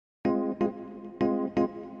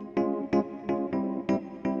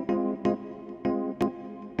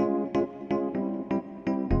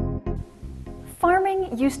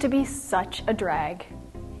Farming used to be such a drag.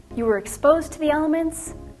 You were exposed to the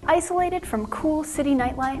elements, isolated from cool city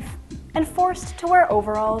nightlife, and forced to wear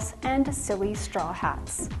overalls and silly straw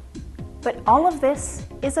hats. But all of this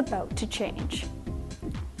is about to change.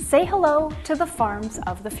 Say hello to the farms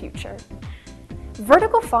of the future.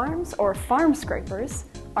 Vertical farms, or farm scrapers,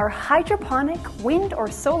 are hydroponic wind or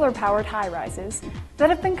solar-powered high-rises that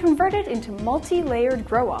have been converted into multi-layered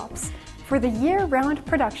grow-ops for the year-round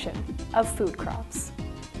production of food crops.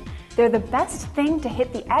 They're the best thing to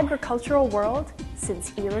hit the agricultural world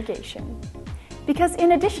since irrigation. Because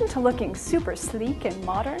in addition to looking super sleek and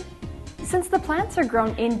modern, since the plants are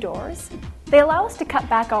grown indoors, they allow us to cut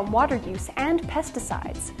back on water use and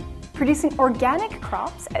pesticides, producing organic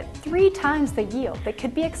crops at 3 times the yield that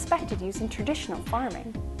could be expected using traditional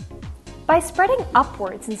farming. By spreading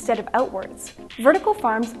upwards instead of outwards, vertical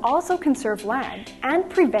farms also conserve land and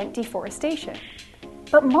prevent deforestation.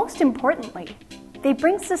 But most importantly, they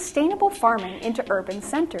bring sustainable farming into urban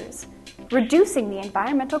centers, reducing the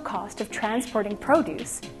environmental cost of transporting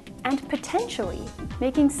produce and potentially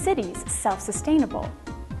making cities self-sustainable.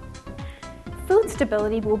 Food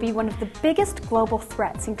stability will be one of the biggest global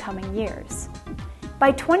threats in coming years.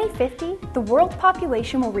 By 2050, the world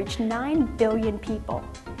population will reach 9 billion people,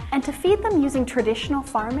 and to feed them using traditional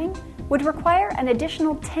farming would require an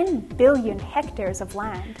additional 10 billion hectares of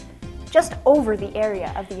land, just over the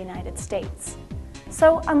area of the United States.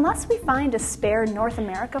 So unless we find a spare North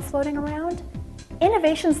America floating around,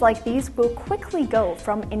 innovations like these will quickly go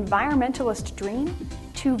from environmentalist dream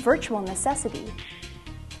to virtual necessity.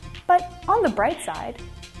 But on the bright side,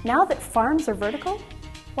 now that farms are vertical,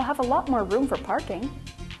 we'll have a lot more room for parking.